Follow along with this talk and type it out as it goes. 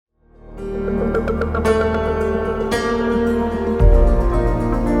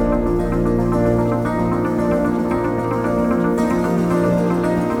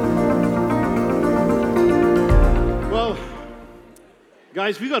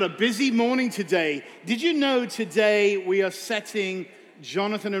Guys, we got a busy morning today. Did you know today we are setting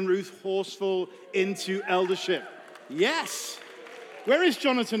Jonathan and Ruth Horsfall into eldership? Yes. Where is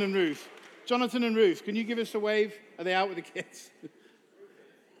Jonathan and Ruth? Jonathan and Ruth, can you give us a wave? Are they out with the kids?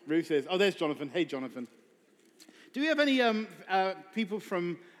 Ruth is. Oh, there's Jonathan. Hey, Jonathan. Do we have any people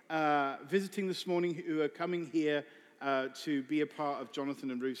from visiting this morning who are coming here to be a part of Jonathan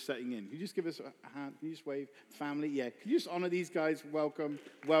and Ruth setting in? Can you just give us a hand? Can you just wave? Family? Yeah. Can you just honor these guys? Welcome.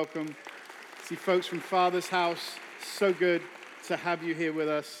 Welcome. See folks from Father's house. So good to have you here with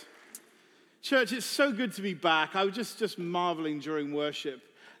us. Church, it's so good to be back. I was just marveling during worship.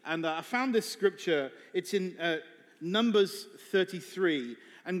 And I found this scripture. It's in Numbers 33.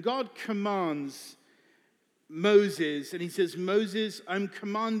 And God commands Moses, and he says, Moses, I'm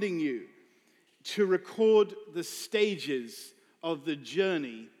commanding you to record the stages of the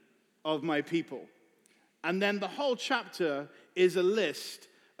journey of my people. And then the whole chapter is a list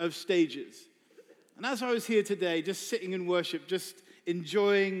of stages. And as I was here today, just sitting in worship, just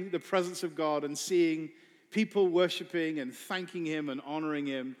enjoying the presence of God and seeing people worshiping and thanking him and honoring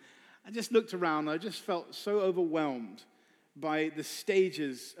him, I just looked around and I just felt so overwhelmed by the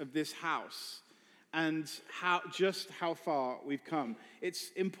stages of this house and how far we've come.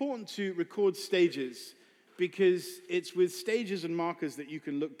 It's important to record stages because it's with stages and markers that you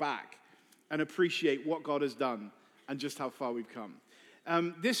can look back and appreciate what God has done and just how far we've come.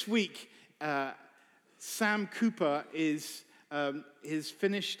 This week, Sam Cooper has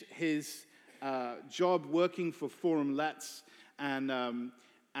finished his job working for Forum Let's, and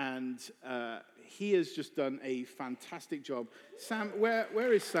he has just done a fantastic job. Sam,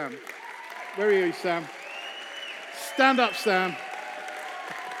 where is Sam? Where are you, Sam? Stand up, Sam.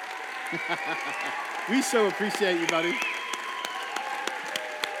 We so appreciate you, buddy.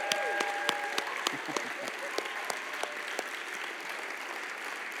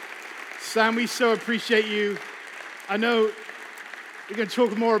 Sam, we so appreciate you. I know we're going to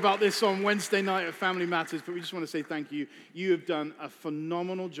talk more about this on Wednesday night at Family Matters, but we just want to say thank you. You have done a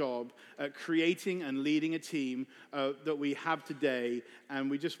phenomenal job at creating and leading a team that we have today,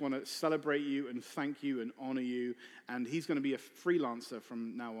 and we just want to celebrate you and thank you and honor you. And he's going to be a freelancer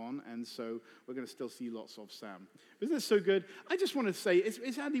from now on, and so we're going to still see lots of Sam. Isn't this so good? I just want to say,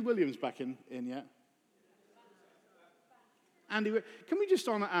 is Andy Williams back in yet? Andy, can we just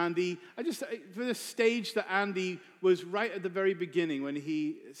honor Andy? For the stage that Andy was right at the very beginning when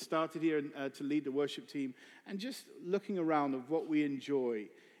he started here to lead the worship team, and just looking around of what we enjoy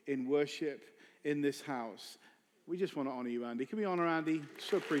in worship in this house. We just want to honor you, Andy. Can we honor Andy?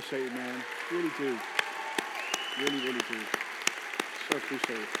 So appreciate it, man. Really do. Really, really do. So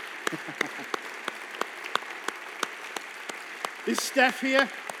appreciate it. Is Steph here?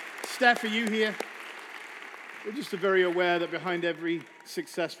 Steph, are you here? We're just very aware that behind every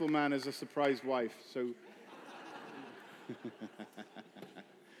successful man is a surprise wife. So,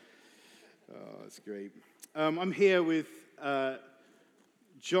 that's great. I'm here with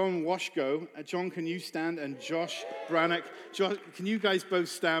John Washko. John, can you stand? And Josh Brannock. Josh, can you guys both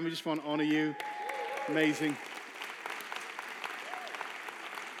stand? We just want to honor you. Amazing.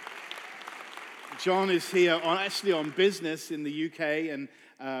 John is here on business in the UK and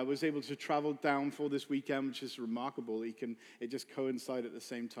was able to travel down for this weekend, which is remarkable. It just coincided at the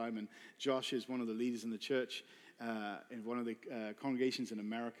same time. And Josh is one of the leaders in the church in one of the congregations in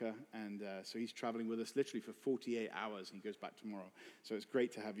America. And so he's traveling with us literally for 48 hours. And he goes back tomorrow. So it's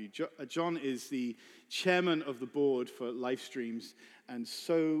great to have you. John is the chairman of the board for live streams. And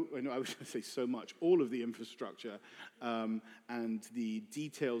I was going to say so much, all of the infrastructure and the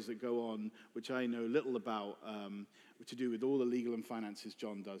details that go on, which I know little about, to do with all the legal and finances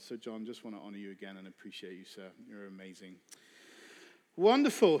John does. So John, just want to honor you again and appreciate you, sir. You're amazing.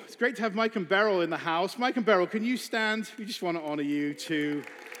 Wonderful. It's great to have Mike and Beryl in the house. Mike and Beryl, can you stand? We just want to honor you too.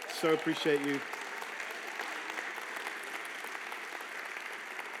 So appreciate you.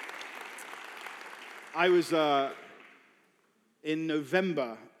 I was in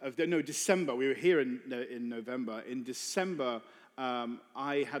December. We were here in November. In December,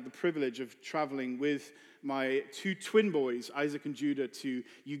 I had the privilege of traveling with my two twin boys, Isaac and Judah, to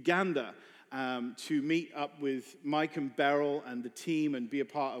Uganda to meet up with Mike and Beryl and the team and be a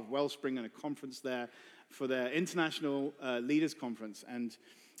part of Wellspring and a conference there for their International Leaders Conference. And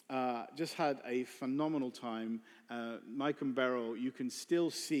just had a phenomenal time. Mike and Beryl, you can still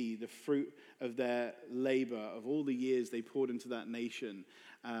see the fruit of their labor, of all the years they poured into that nation,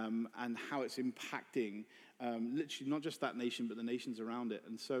 and how it's impacting literally not just that nation, but the nations around it.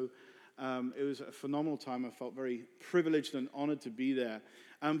 And so it was a phenomenal time. I felt very privileged and honored to be there.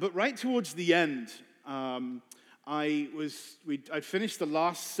 But right towards the end, I'd finished the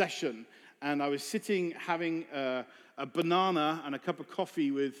last session, and I was sitting having a banana and a cup of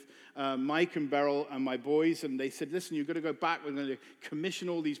coffee with Mike and Beryl and my boys, and they said, listen, you've got to go back. We're going to commission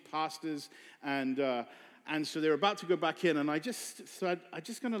all these pastors, and so they're about to go back in, and I just said, I'm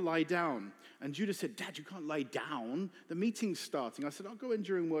just going to lie down. And Judah said, Dad, you can't lie down. The meeting's starting. I said, I'll go in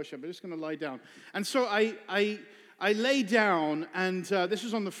during worship. I'm just going to lie down. And so I lay down, and this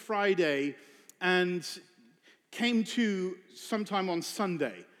was on the Friday, and came to sometime on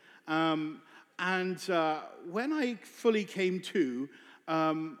Sunday. And when I fully came to,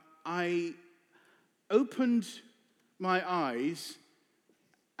 I opened my eyes,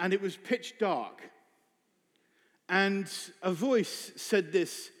 and it was pitch dark. And a voice said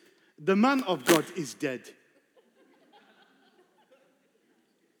this, the man of God is dead.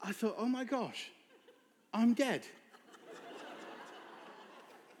 I thought, oh my gosh, I'm dead.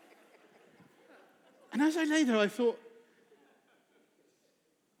 And as I lay there, I thought,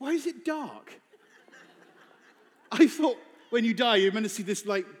 why is it dark? I thought when you die, you're meant to see this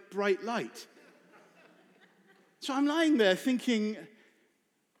like bright light. So I'm lying there thinking,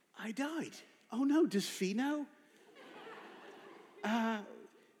 I died. Oh no, does Fee know?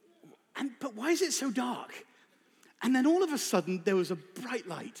 But why is it so dark? And then all of a sudden, there was a bright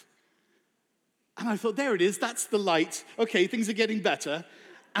light. And I thought, there it is, that's the light. Okay, things are getting better.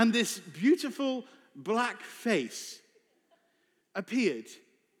 And this beautiful black face appeared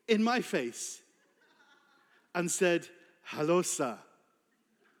in my face and said, hello, sir.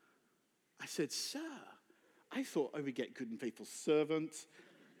 I said, sir, I thought I would get good and faithful servant.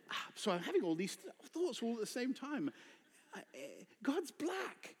 So I'm having all these thoughts all at the same time. God's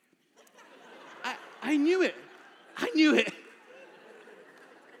black. I knew it. I knew it.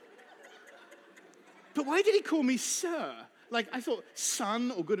 But why did he call me sir? Like, I thought son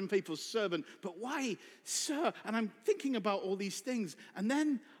or good and faithful servant, but why sir? And I'm thinking about all these things. And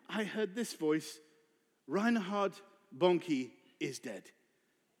then I heard this voice, Reinhard Bonnke is dead.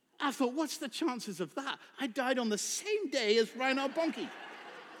 I thought, what's the chances of that? I died on the same day as Reinhard Bonnke.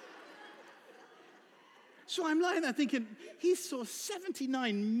 So I'm lying there thinking, he saw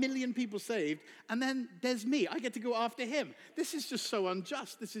 79 million people saved, and then there's me. I get to go after him. This is just so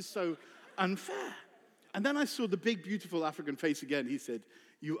unjust. This is so unfair. And then I saw the big, beautiful African face again. He said,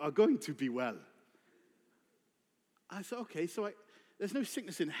 you are going to be well. I thought, okay, so there's no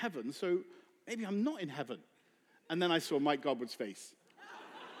sickness in heaven, so maybe I'm not in heaven. And then I saw Mike Godward's face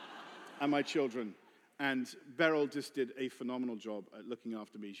and my children. And Beryl just did a phenomenal job at looking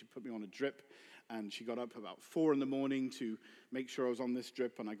after me. She put me on a drip, and she got up about 4 a.m. to make sure I was on this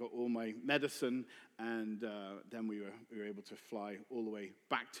drip, and I got all my medicine, and then we were able to fly all the way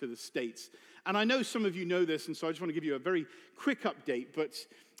back to the States. And I know some of you know this, and so I just want to give you a very quick update, but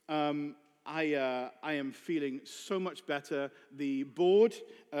I am feeling so much better. The board,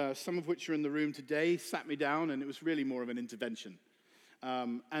 some of which are in the room today, sat me down, and it was really more of an intervention.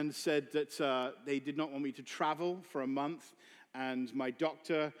 And said that they did not want me to travel for a month. And my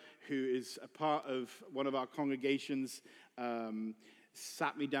doctor, who is a part of one of our congregations,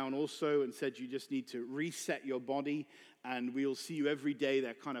 sat me down also and said, you just need to reset your body, and we'll see you every day.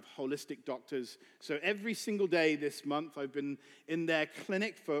 They're kind of holistic doctors. So every single day this month, I've been in their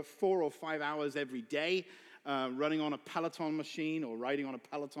clinic for 4 or 5 hours every day, running on a Peloton machine or riding on a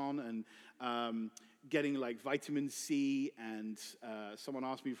Peloton, and getting like vitamin C, and someone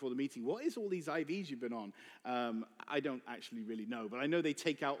asked me before the meeting, what is all these IVs you've been on? I don't actually really know, but I know they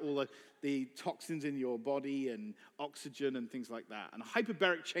take out all the toxins in your body and oxygen and things like that. And a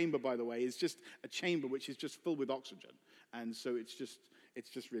hyperbaric chamber, by the way, is just a chamber which is just filled with oxygen. And so it's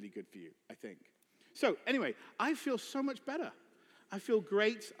just really good for you, I think. So anyway, I feel so much better. I feel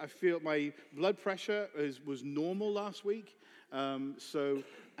great. I feel my blood pressure was normal last week. I'm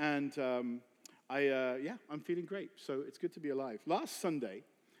feeling great, so it's good to be alive. Last Sunday,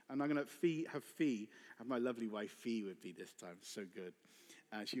 and I'm going to have my lovely wife Fee with me this time. So good.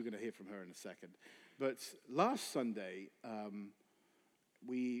 You're going to hear from her in a second. But last Sunday,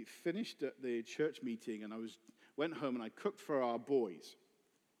 we finished at the church meeting, and I went home and I cooked for our boys.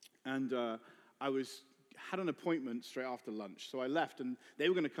 And I had an appointment straight after lunch, so I left, and they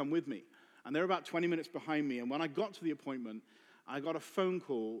were going to come with me. And they're about 20 minutes behind me, and when I got to the appointment, I got a phone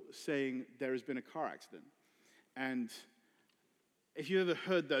call saying there has been a car accident. And if you ever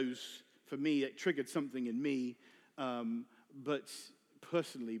heard those, for me, it triggered something in me, but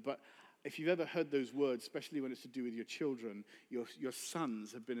if you've ever heard those words, especially when it's to do with your children, your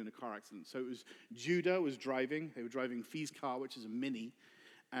sons have been in a car accident. So it was Judah was driving. They were driving Fee's car, which is a Mini,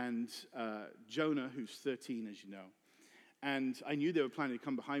 and Jonah, who's 13, as you know. And I knew they were planning to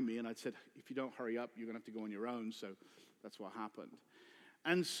come behind me, and I'd said, if you don't hurry up, you're going to have to go on your own. So that's what happened.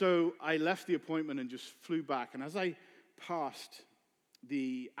 And so I left the appointment and just flew back. And as I passed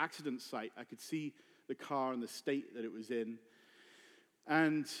the accident site, I could see the car and the state that it was in.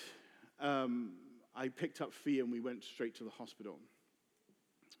 And I picked up Fia, and we went straight to the hospital.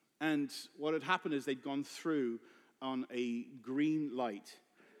 And what had happened is they'd gone through on a green light.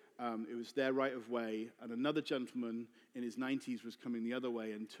 It was their right of way, and another gentleman in his 90s was coming the other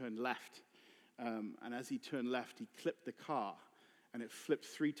way and turned left. And as he turned left, he clipped the car, and it flipped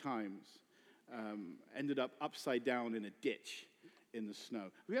 3 times. Ended up upside down in a ditch in the snow.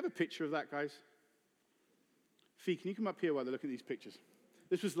 Do we have a picture of that, guys? Fee, can you come up here while they're looking at these pictures?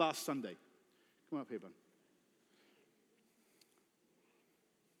 This was last Sunday. Come up here, bud.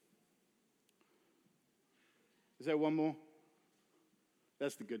 Is there one more?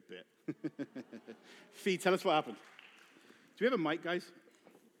 That's the good bit. Fee, tell us what happened. Do we have a mic, guys?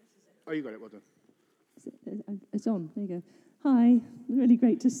 Oh, you got it. Well done. It's on. There you go. Hi. Really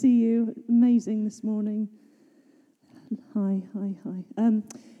great to see you. Amazing this morning. Hi.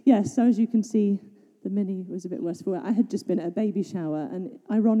 Yes, so as you can see, the Mini was a bit worse for it. I had just been at a baby shower and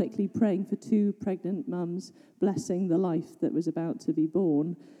ironically praying for 2 pregnant mums, blessing the life that was about to be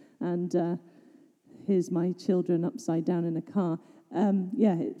born. And here's my children upside down in a car.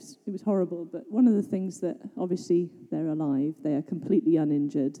 It was horrible, but one of the things that, obviously, they're alive, they are completely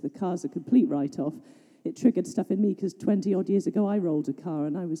uninjured, the car's a complete write-off. It triggered stuff in me because 20-odd years ago I rolled a car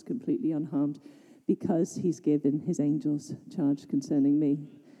and I was completely unharmed because he's given his angels charge concerning me,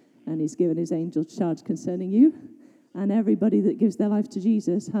 and he's given his angels charge concerning you, and everybody that gives their life to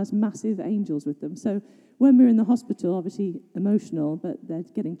Jesus has massive angels with them. So when we're in the hospital, obviously emotional, but they're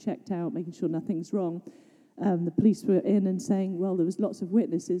getting checked out, making sure nothing's wrong. The police were in and saying, well, there was lots of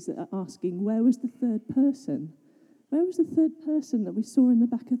witnesses that are asking, where was the third person? Where was the third person that we saw in the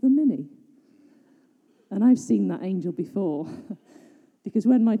back of the Mini? And I've seen that angel before. Because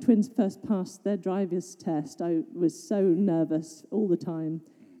when my twins first passed their driver's test, I was so nervous all the time.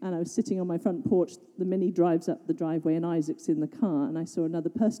 And I was sitting on my front porch. The Mini drives up the driveway and Isaac's in the car. And I saw another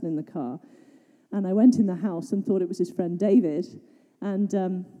person in the car. And I went in the house and thought it was his friend David.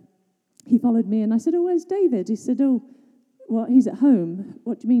 And he followed me, and I said, oh, where's David? He said, oh, well, he's at home.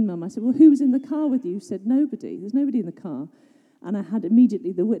 What do you mean, Mum? I said, well, who was in the car with you? He said, nobody. There's nobody in the car. And I had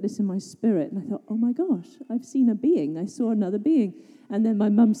immediately the witness in my spirit, and I thought, oh, my gosh, I've seen a being. I saw another being. And then my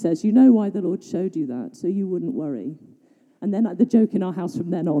mum says, you know why the Lord showed you that, so you wouldn't worry. And then the joke in our house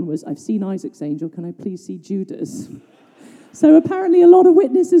from then on was, I've seen Isaac's angel. Can I please see Judas? So apparently a lot of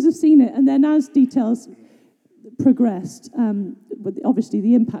witnesses have seen it. And then as details progressed, but obviously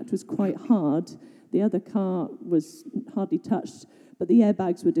the impact was quite hard. The other car was hardly touched, but the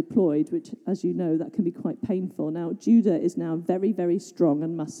airbags were deployed, which, as you know, that can be quite painful. Now, Judah is now very, very strong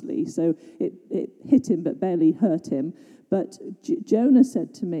and muscly, so it hit him but barely hurt him. But Jonah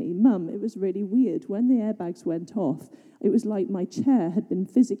said to me, Mum, it was really weird. When the airbags went off, it was like my chair had been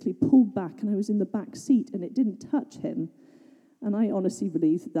physically pulled back and I was in the back seat and it didn't touch him. And I honestly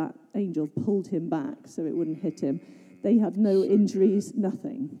believe that angel pulled him back so it wouldn't hit him. They had no injuries,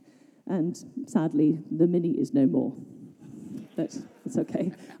 nothing. And sadly, the Mini is no more. But it's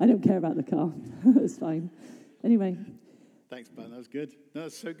okay. I don't care about the car. It's fine. Anyway. Thanks, Ben. That was good. No,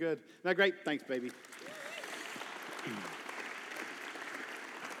 that's so good. No, great. Thanks, baby.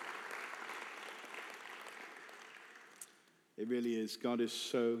 It really is. God is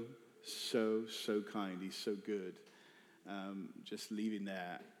so, so, so kind. He's so good. Just leaving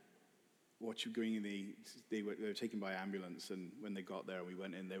there, what you're going in, they were taken by ambulance, and when they got there and we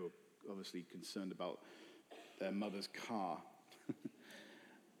went in, they were obviously concerned about their mother's car.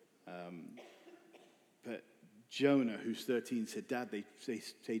 But Jonah, who's 13, said, Dad,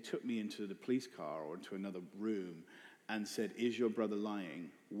 they took me into the police car or into another room and said, is your brother lying?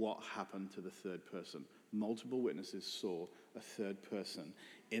 What happened to the third person? Multiple witnesses saw a third person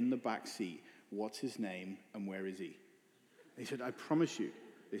in the back seat. What's his name and where is he? He said, I promise you.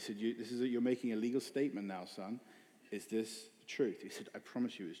 They said, you're making a legal statement now, son. Is this the truth? He said, I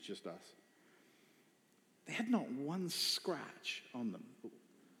promise you it's just us. They had not one scratch on them.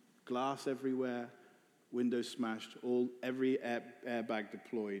 Glass everywhere, windows smashed, every airbag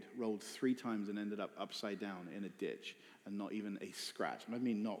deployed, rolled 3 times and ended up upside down in a ditch, and not even a scratch. I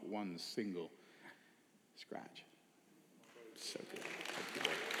mean, not one single scratch. So good.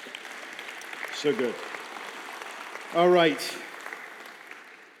 So good. All right.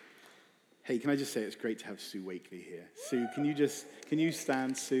 Hey, can I just say it's great to have Sue Wakely here. Sue, can you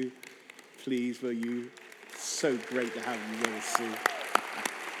stand, Sue? Please, will you? So great to have you here, Sue.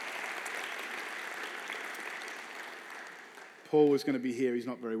 Paul was going to be here. He's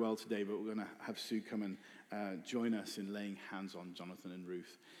not very well today, but we're going to have Sue come and join us in laying hands on Jonathan and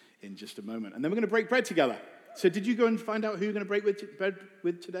Ruth in just a moment. And then we're going to break bread together. So did you go and find out who you're going to break bread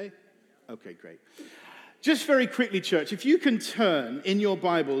with today? Okay, great. Just very quickly, church, if you can turn in your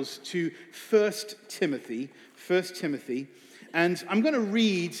Bibles to 1 Timothy, and I'm going to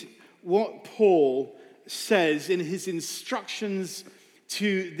read what Paul says in his instructions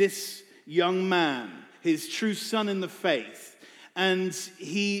to this young man, his true son in the faith. And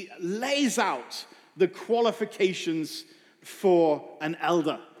he lays out the qualifications for an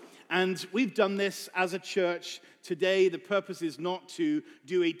elder. And we've done this as a church. Today, the purpose is not to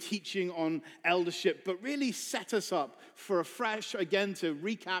do a teaching on eldership, but really set us up for a fresh, again, to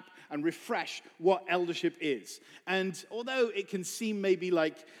recap and refresh what eldership is. And although it can seem maybe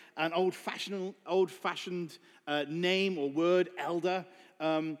like an old-fashioned name or word, elder,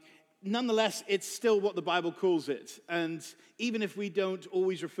 nonetheless, it's still what the Bible calls it. And even if we don't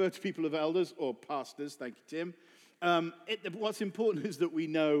always refer to people as elders or pastors, thank you, Tim, what's important is that we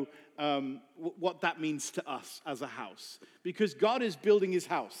know what that means to us as a house. Because God is building his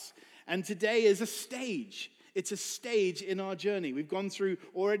house. And today is a stage. It's a stage in our journey. We've gone through,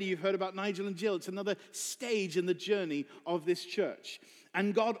 already you've heard about Nigel and Jill. It's another stage in the journey of this church.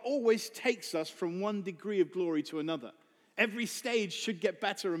 And God always takes us from one degree of glory to another. Every stage should get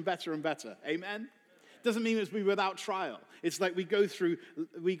better and better and better. Amen? Doesn't mean it's without trial. It's like we go through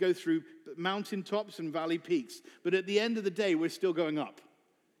mountain tops and valley peaks. But at the end of the day, we're still going up.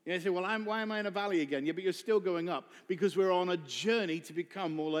 You say, well, why am I in a valley again? Yeah, but you're still going up because we're on a journey to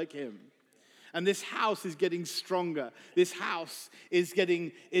become more like him. And this house is getting stronger. This house is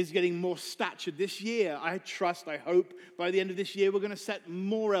getting more statured. This year, I trust, I hope, by the end of this year, we're going to set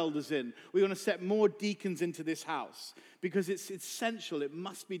more elders in. We're going to set more deacons into this house because it's essential. It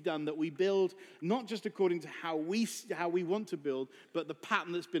must be done that we build not just according to how we want to build, but the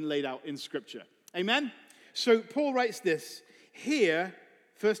pattern that's been laid out in Scripture. Amen? So Paul writes this here,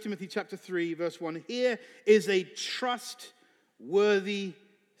 1 Timothy chapter 3, verse 1. Here is a trustworthy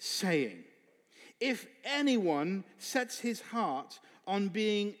saying. If anyone sets his heart on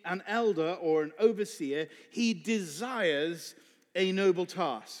being an elder or an overseer, he desires a noble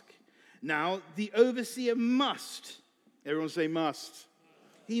task. Now, the overseer must, everyone say must.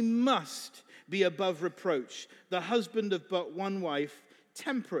 He must be above reproach, the husband of but one wife,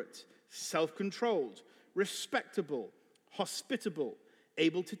 temperate, self-controlled, respectable, hospitable,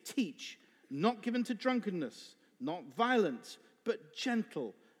 able to teach, not given to drunkenness, not violent, but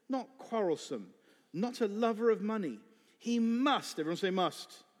gentle, not quarrelsome, not a lover of money. He must, everyone say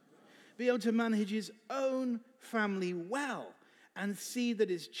must, be able to manage his own family well and see that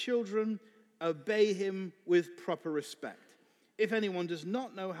his children obey him with proper respect. If anyone does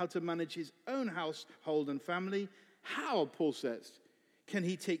not know how to manage his own household and family, how, Paul says, can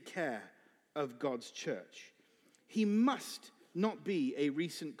he take care of God's church? He must not be a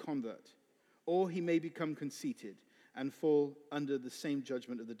recent convert, or he may become conceited and fall under the same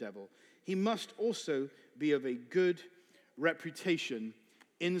judgment of the devil. He must also be of a good reputation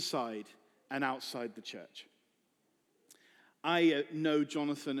inside and outside the church. I know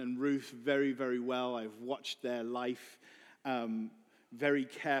Jonathan and Ruth very, very well. I've watched their life very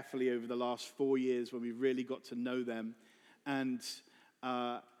carefully over the last 4 years when we really got to know them. And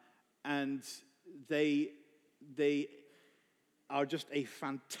they are just a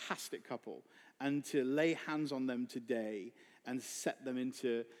fantastic couple. And to lay hands on them today and set them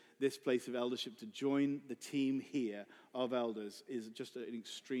into this place of eldership to join the team here of elders is just an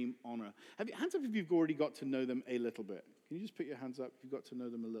extreme honor. Hands up if you've already got to know them a little bit. Can you just put your hands up if you've got to know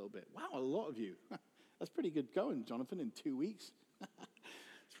them a little bit? Wow, a lot of you. That's pretty good going, Jonathan, in 2 weeks.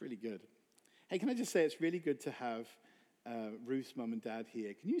 It's really good. Hey, can I just say it's really good to have Ruth's mum and dad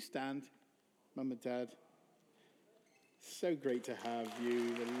here. Can you stand, mum and dad? So great to have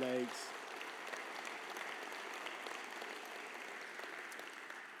you, the Lakes.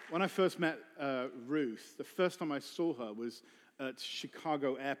 When I first met Ruth, the first time I saw her was at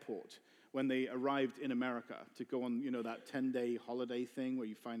Chicago Airport when they arrived in America to go on, that 10-day holiday thing where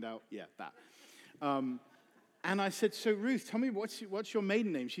you find out, that. And I said, so Ruth, tell me, what's your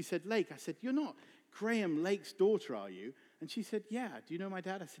maiden name? She said, Lake. I said, you're not Graham Lake's daughter, are you? And she said, yeah. Do you know my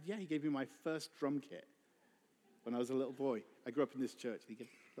dad? I said, yeah, he gave me my first drum kit when I was a little boy. I grew up in this church. He gave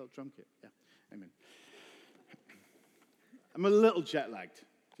me a little drum kit. Yeah, amen. I'm a little jet-lagged.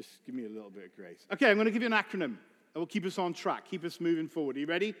 Just give me a little bit of grace. Okay, I'm going to give you an acronym that will keep us on track, keep us moving forward. Are you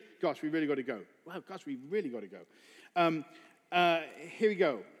ready? Gosh, we really got to go. Wow, gosh, we really got to go. Here we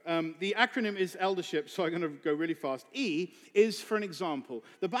go. The acronym is eldership, so I'm going to go really fast. E is for an example.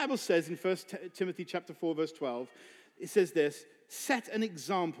 The Bible says in 1 Timothy chapter 4, verse 12, it says this, set an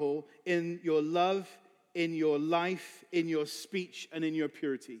example in your love, in your life, in your speech, and in your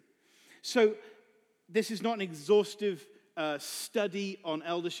purity. So this is not an exhaustive study on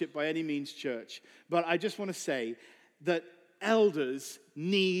eldership by any means, church. But I just want to say that elders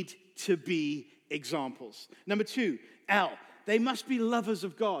need to be examples. Number 2, L. They must be lovers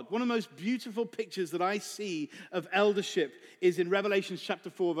of God. One of the most beautiful pictures that I see of eldership is in Revelation chapter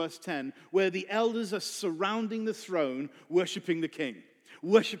 4, verse 10, where the elders are surrounding the throne, worshiping the King,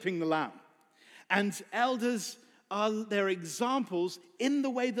 worshiping the Lamb. And elders are their examples in the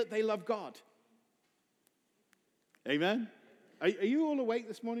way that they love God. Amen? Are you all awake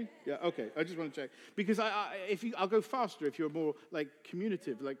this morning? Yeah, okay. I just want to check. Because I'll go faster if you're more like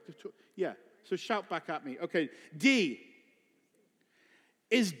communicative. Yeah, so shout back at me. Okay, D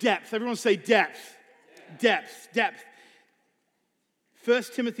is depth. Everyone say depth. Depth. 1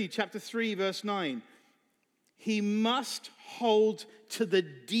 Timothy chapter 3, verse 9. He must hold to the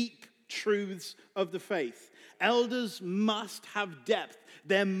deep truths of the faith. Elders must have depth.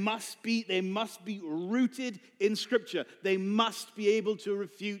 They must be rooted in Scripture. They must be able to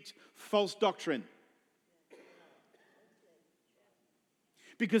refute false doctrine.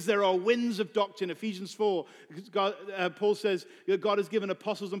 Because there are winds of doctrine. Ephesians 4, Paul says God has given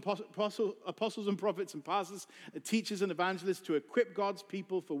apostles and prophets and pastors, teachers and evangelists to equip God's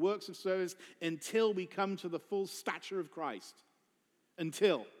people for works of service until we come to the full stature of Christ.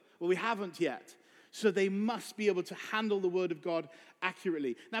 Well, we haven't yet. So they must be able to handle the word of God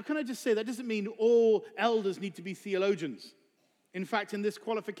accurately. Now, can I just say, that doesn't mean all elders need to be theologians. In fact, in this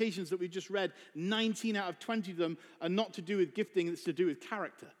qualifications that we just read, 19 out of 20 of them are not to do with gifting, it's to do with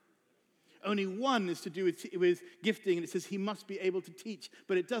character. Only one is to do with gifting, and it says he must be able to teach,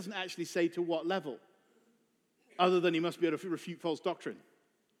 but it doesn't actually say to what level, other than he must be able to refute false doctrine.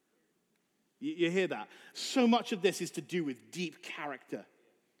 You hear that? So much of this is to do with deep character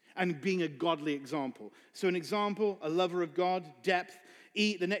and being a godly example. So an example, a lover of God, depth.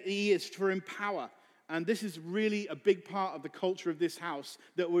 The E is for empower. And this is really a big part of the culture of this house,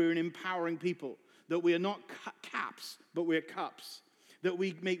 that we're an empowering people, that we are not caps, but we're cups, that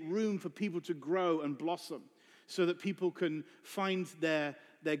we make room for people to grow and blossom so that people can find their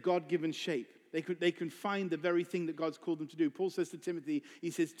God-given shape. They can find the very thing that God's called them to do. Paul says to Timothy,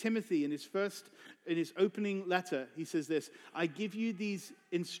 he says, Timothy, in his opening letter, he says this, I give you these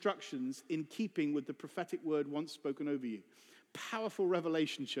instructions in keeping with the prophetic word once spoken over you. Powerful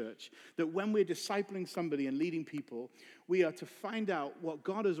revelation, church, that when we're discipling somebody and leading people, we are to find out what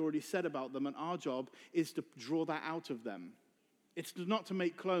God has already said about them, and our job is to draw that out of them. It's not to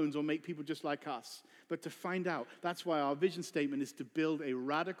make clones or make people just like us, but to find out. That's why our vision statement is to build a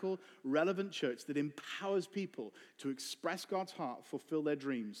radical, relevant church that empowers people to express God's heart, fulfill their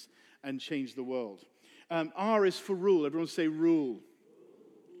dreams, and change the world. R is for rule. Everyone say rule.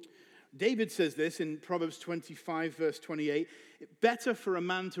 David says this in Proverbs 25, verse 28, better for a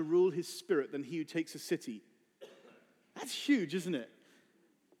man to rule his spirit than he who takes a city. That's huge, isn't it?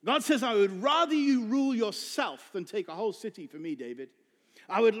 God says, I would rather you rule yourself than take a whole city for me, David.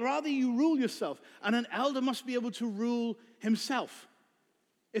 I would rather you rule yourself. And an elder must be able to rule himself.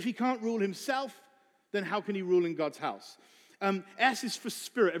 If he can't rule himself, then how can he rule in God's house? S is for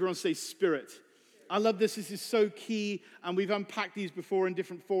spirit. Everyone say spirit. I love this. This is so key, and we've unpacked these before in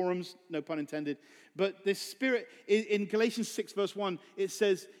different forums, no pun intended. But this spirit, in Galatians 6, verse 1, it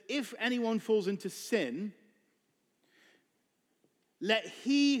says, if anyone falls into sin, let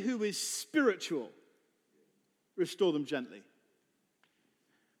he who is spiritual restore them gently.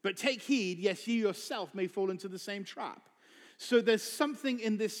 But take heed, yes, you yourself may fall into the same trap. So there's something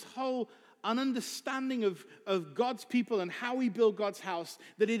in this whole an understanding of God's people and how we build God's house,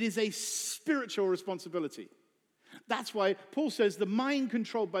 that it is a spiritual responsibility. That's why Paul says the mind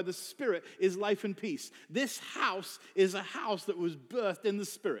controlled by the Spirit is life and peace. This house is a house that was birthed in the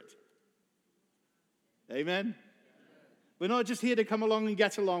Spirit. Amen? We're not just here to come along and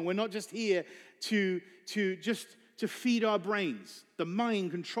get along. We're not just here to feed our brains. The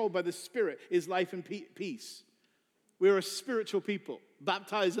mind controlled by the Spirit is life and peace. We're a spiritual people,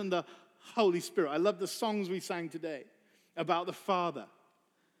 baptized in the Holy Spirit. I love the songs we sang today about the Father.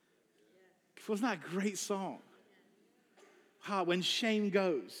 Wasn't that a great song? Wow, when shame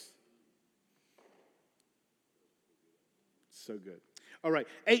goes. So good. All right,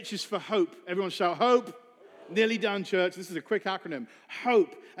 H is for hope. Everyone shout hope. Nearly done, church. This is a quick acronym.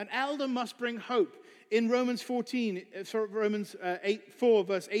 Hope. An elder must bring hope. In Romans 4,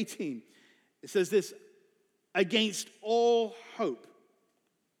 verse 18, it says this, against all hope,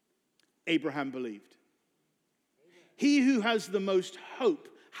 Abraham believed. He who has the most hope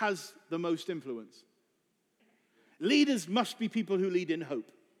has the most influence. Leaders must be people who lead in hope.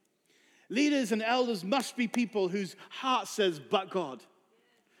 Leaders and elders must be people whose heart says, but God.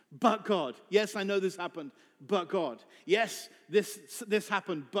 But God. Yes, I know this happened, but God. Yes, this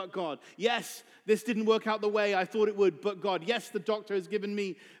happened, but God. Yes, this didn't work out the way I thought it would, but God. Yes, the doctor has given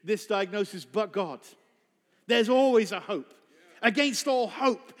me this diagnosis, but God. There's always a hope. Against all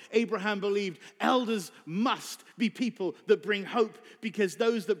hope, Abraham believed, elders must be people that bring hope, because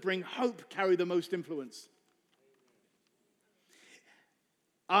those that bring hope carry the most influence.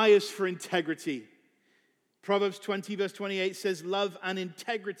 I is for integrity. Proverbs 20 verse 28 says, love and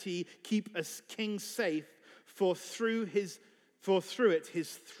integrity keep a king safe, for through it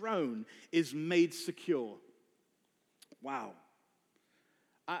his throne is made secure. Wow.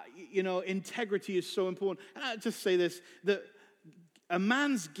 Integrity is so important. And I'll just say this, that a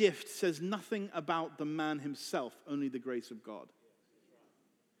man's gift says nothing about the man himself, only the grace of God.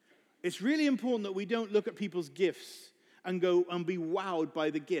 It's really important that we don't look at people's gifts and go and be wowed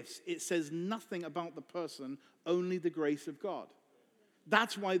by the gifts. It says nothing about the person, only the grace of God.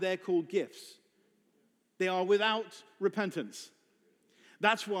 That's why they're called gifts. They are without repentance.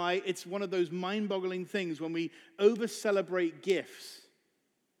 That's why it's one of those mind-boggling things when we over-celebrate gifts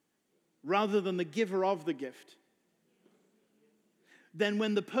rather than the giver of the gift. Then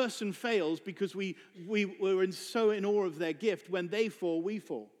when the person fails because we were so in awe of their gift, when they fall, we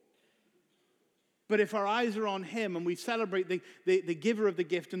fall. But if our eyes are on him and we celebrate the giver of the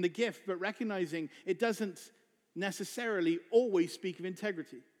gift and the gift, but recognizing it doesn't necessarily always speak of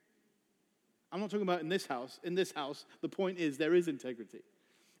integrity. I'm not talking about in this house. In this house, the point is there is integrity.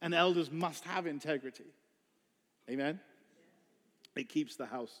 And elders must have integrity. Amen? It keeps the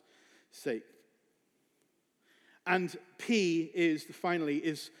house safe. And P is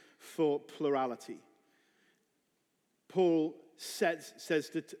for plurality. Paul says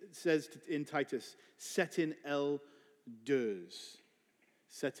in Titus, set in elders.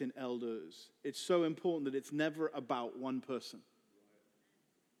 Set in elders. It's so important that it's never about one person.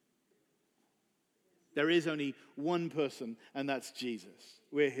 There is only one person, and that's Jesus.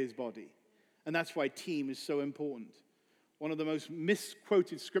 We're his body. And that's why team is so important. One of the most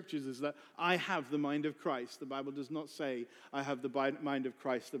misquoted scriptures is that I have the mind of Christ. The Bible does not say I have the mind of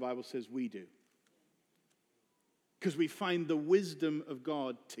Christ. The Bible says we do. Because we find the wisdom of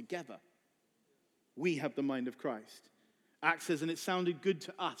God together. We have the mind of Christ. Acts says, and it sounded good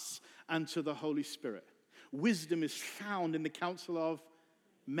to us and to the Holy Spirit. Wisdom is found in the counsel of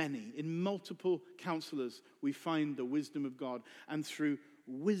many. In multiple counselors, we find the wisdom of God. And through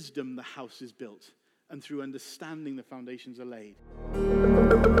wisdom, the house is built. And through understanding, the foundations are laid.